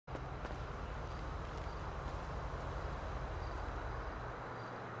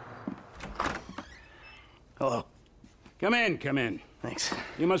Hello. Come in, come in. Thanks.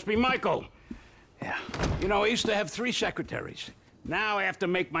 You must be Michael. Yeah. You know, I used to have 3 secretaries. Now I have to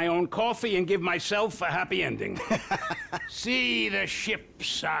make my own coffee and give myself a happy ending. See, the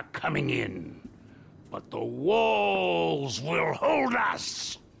ships are coming in, but the walls will hold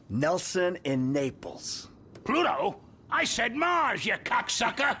us. Nelson in Naples. Pluto? I said Mars, you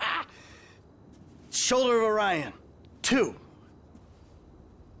cocksucker! Shoulder of Orion. 2.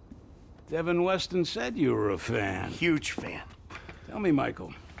 Devin Weston said you were a fan. Huge fan. Tell me,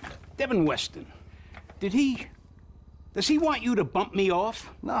 Michael, Devin Weston, does he want you to bump me off?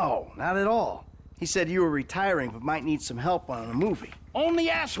 No, not at all. He said you were retiring but might need some help on a movie. Only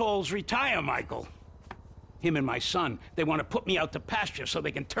assholes retire, Michael. Him and my son, they want to put me out to pasture so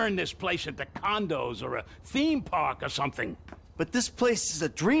they can turn this place into condos or a theme park or something. But this place is a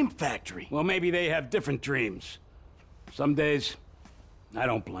dream factory. Well, maybe they have different dreams. Some days, I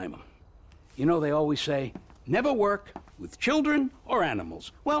don't blame them. You know, they always say, never work with children or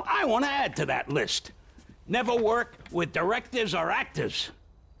animals. Well, I want to add to that list. Never work with directors or actors.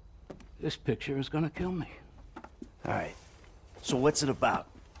 This picture is gonna kill me. All right. So what's it about?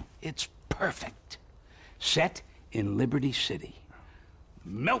 It's perfect. Set in Liberty City.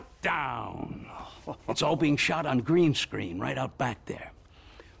 Meltdown. It's all being shot on green screen right out back there.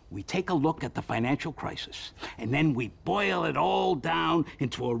 We take a look at the financial crisis, and then we boil it all down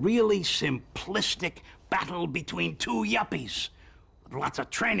into a really simplistic battle between 2 yuppies with lots of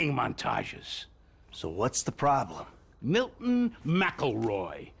training montages. So what's the problem? Milton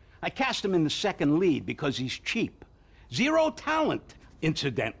McElroy. I cast him in the second lead because he's cheap. 0 talent,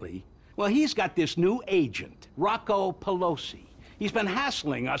 incidentally. Well, he's got this new agent, Rocco Pelosi. He's been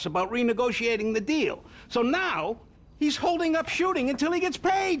hassling us about renegotiating the deal. So now, he's holding up shooting until he gets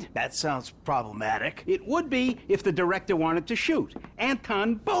paid. That sounds problematic. It would be if the director wanted to shoot.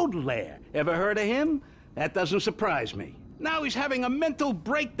 Anton Baudelaire. Ever heard of him? That doesn't surprise me. Now he's having a mental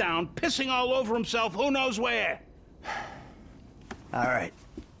breakdown, pissing all over himself who knows where. All right.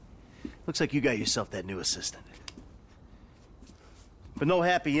 Looks like you got yourself that new assistant. But no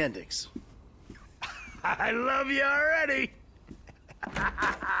happy endings. I love you already.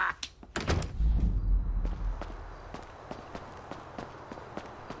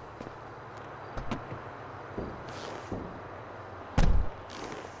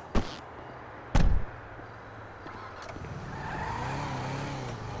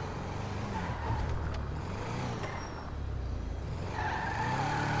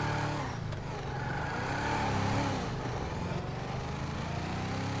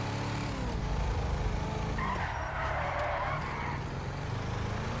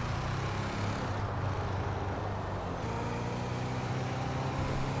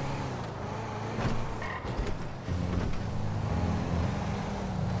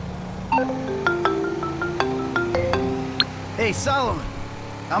 Hey, Solomon.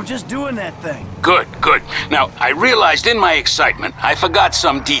 I'm just doing that thing. Good, good. Now, I realized in my excitement, I forgot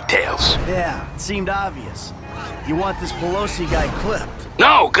some details. Yeah, it seemed obvious. You want this Pelosi guy clipped.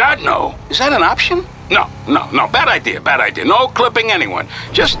 No, God, no. Is that an option? No. Bad idea, bad idea. No clipping anyone.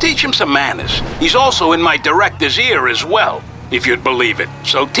 Just teach him some manners. He's also in my director's ear as well, if you'd believe it.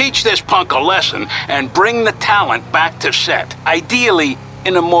 So teach this punk a lesson and bring the talent back to set. Ideally,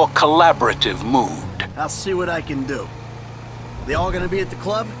 in a more collaborative mood. I'll see what I can do. They all gonna be at the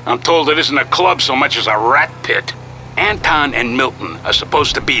club? I'm told it isn't a club so much as a rat pit. Anton and Milton are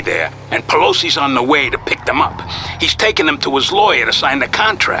supposed to be there, and Pelosi's on the way to pick them up. He's taking them to his lawyer to sign the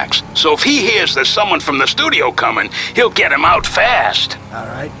contracts. So if he hears there's someone from the studio coming, he'll get him out fast. All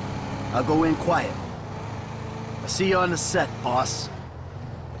right. I'll go in quiet. I'll see you on the set, boss.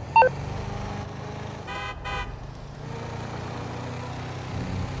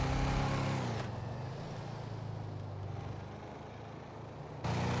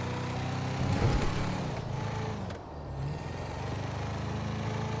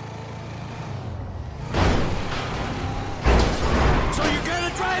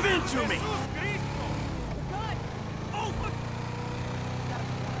 To me.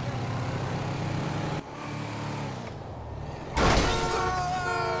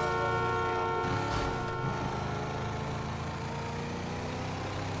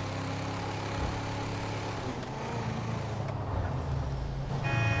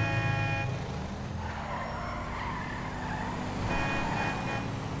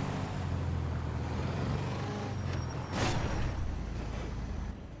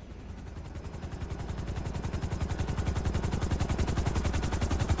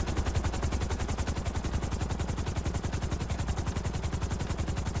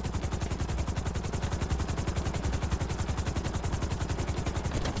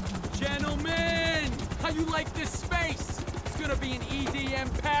 you like this space. It's gonna be an EDM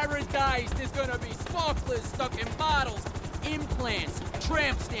paradise. There's gonna be sparklers stuck in bottles, implants,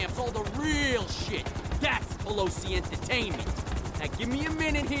 tramp stamps, all the real shit. That's Pelosi Entertainment. Now give me a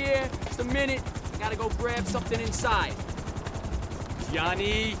minute here, just a minute. I gotta go grab something inside.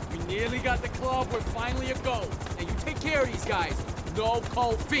 Johnny, we nearly got the club. We're finally a go. Now you take care of these guys. No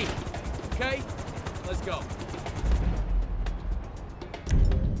cold feet. Okay? Let's go.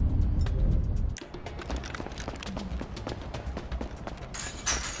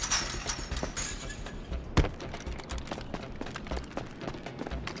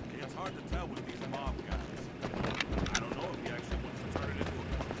 It's hard to tell with these mob guys. I don't know if he actually wants to turn it into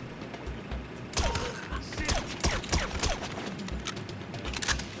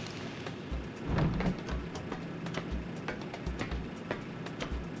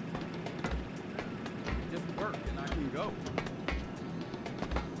Just work and I can go.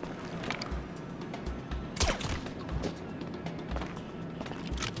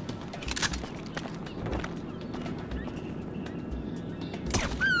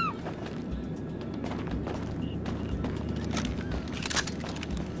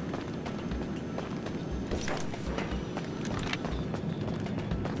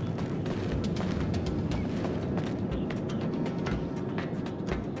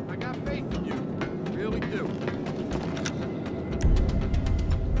 I got faith in you. Really do.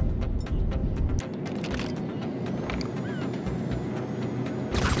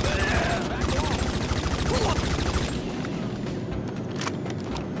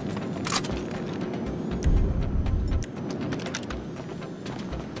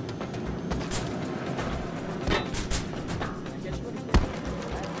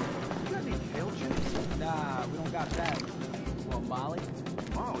 Nah, we don't got that. Well, Molly?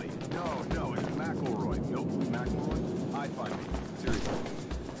 Molly? No, it's McElroy. Nope, McElroy. I find me. Seriously.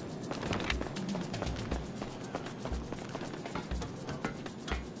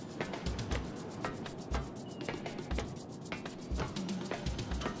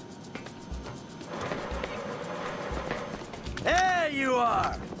 There you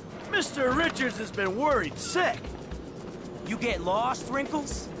are! Mr. Richards has been worried sick. You get lost,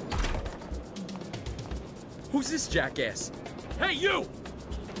 Wrinkles? Who's this jackass? Hey, you!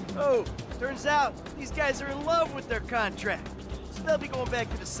 Oh, turns out these guys are in love with their contract. So they'll be going back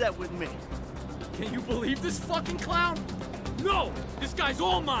to the set with me. Can you believe this fucking clown? No! This guy's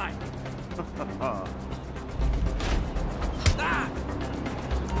all mine! Ah!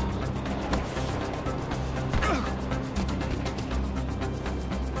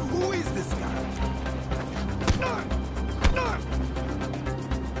 Who is this guy?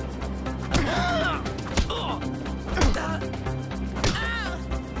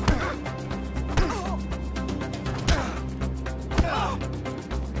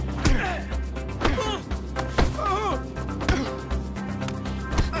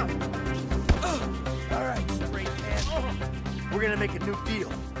 All right, straight man. We're gonna make a new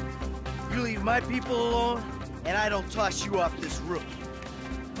deal. You leave my people alone, and I don't toss you off this roof.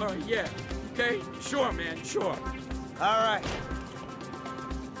 All right, yeah. Okay? Sure, man, sure. All right.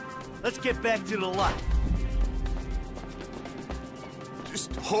 Let's get back to the lot.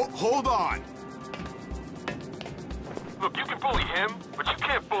 Just hold on. Look, you can bully him, but you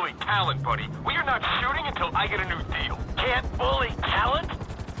can't bully talent, buddy. We are not shooting until I get a new deal. Can't bully talent?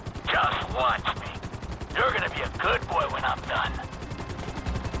 Just watch me. You're gonna be a good boy when I'm done.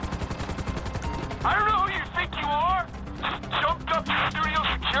 I don't know who you think you are. Just jumped up studio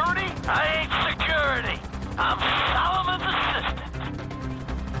security? I ain't security. I'm Solomon's assistant.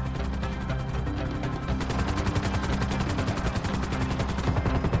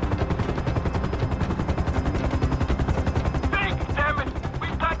 Think, damn it!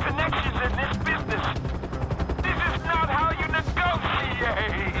 We've got connections in this business. This is not how you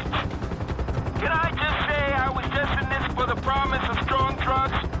negotiate. Can I just say I was just in this for the promise of strong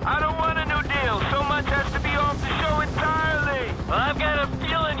drugs? I don't want a new deal. So much has to be off the show entirely. Well, I've got a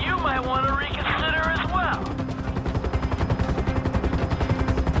feeling you might want to reconsider as well.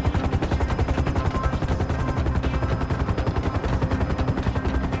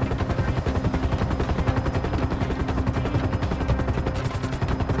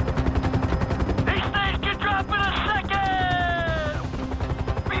 These things can drop in a second!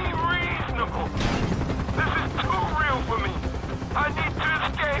 Be reasonable. This is too real for me. I need to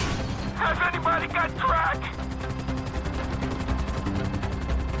escape. Has anybody got crack?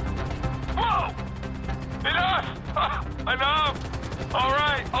 Whoa! Enough! Enough! All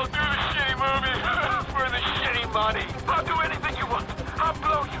right, I'll do the shitty movie for the shitty money. I'll do anything you want. I'll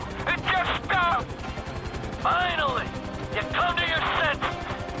blow you. And just stop! Finally! You come to your senses.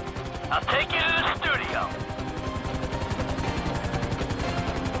 I'll take you to the studio.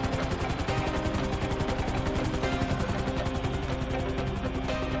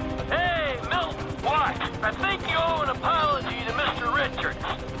 Hey, Milton. What? I think you owe an apology to Mr. Richards.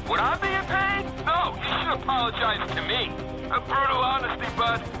 Would I be in pain? No, you should apologize to me. A brutal honesty,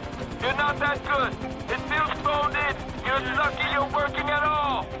 bud. You're not that good. It feels phoned in. You're lucky you're working at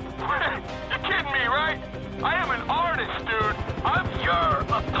all. You're kidding me, right? I am an artist, dude. You're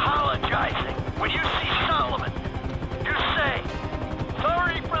apologizing. When you see Solomon, you say,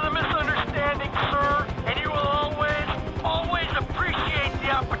 "Sorry for the misunderstanding, sir," and you will always appreciate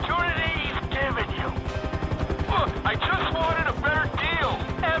the opportunity he's given you. Look, I just wanted a better deal.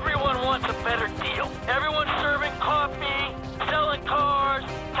 Everyone wants a better deal. Everyone serving coffee, selling cars,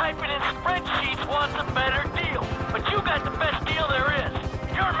 typing in spreadsheets wants a better deal. But you got the best deal there is.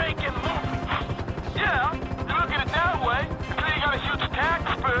 You're making movies. Yeah, you look at it that way. Until you got a huge tax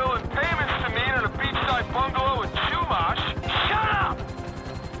bill and payments to meet in a beachside bungalow in Chumash. Shut up!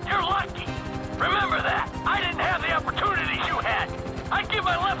 You're lucky. Remember that. I didn't have the opportunities you had. I'd give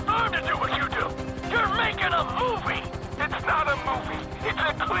my left arm to do what you do. You're making a movie. It's not a movie. It's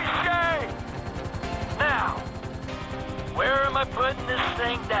a cliche. Now, where am I putting this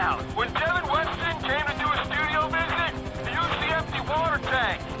thing down? When Devin Weston came to do a studio visit, he used the empty water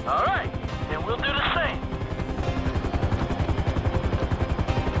tank. All right, then we'll do the same.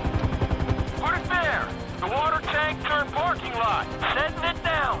 Put it there. The water tank turned parking lot. Setting it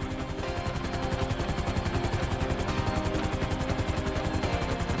down.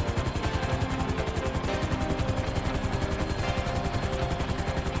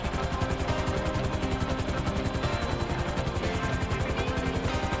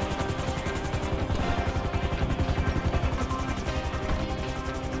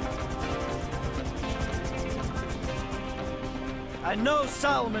 I know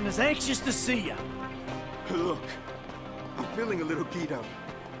Solomon is anxious to see you. Look, I'm feeling a little keyed up.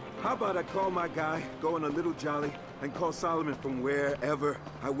 How about I call my guy, go on a little jolly, and call Solomon from wherever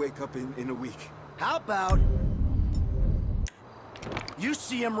I wake up in a week? How about you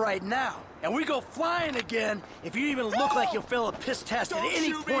see him right now, and we go flying again if you even look like you'll fail a piss test at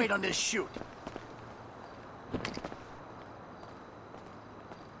any point on this shoot.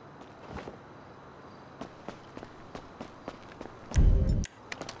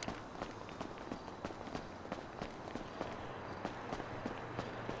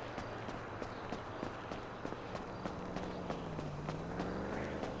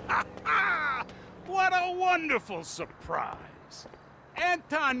 What a wonderful surprise.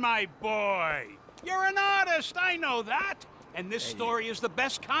 Anton, my boy, you're an artist, I know that. And this story is the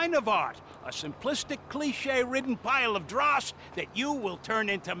best kind of art. A simplistic, cliche-ridden pile of dross that you will turn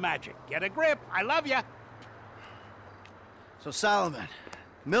into magic. Get a grip, I love ya. So Solomon,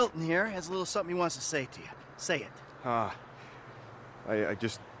 Milton here has a little something he wants to say to you. Say it. I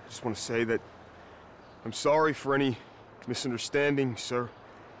just want to say that I'm sorry for any misunderstanding, sir.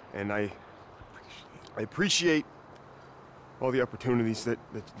 And I appreciate all the opportunities that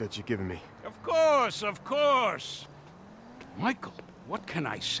you've given me. Of course, of course. Michael, what can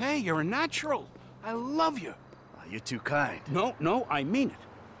I say? You're a natural. I love you. You're too kind. No, I mean it.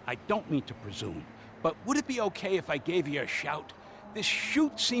 I don't mean to presume. But would it be okay if I gave you a shout? This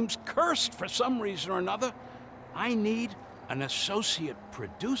shoot seems cursed for some reason or another. I need an associate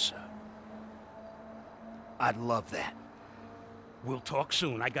producer. I'd love that. We'll talk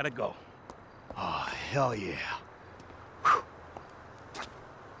soon. I gotta go. Oh, hell yeah. Whew.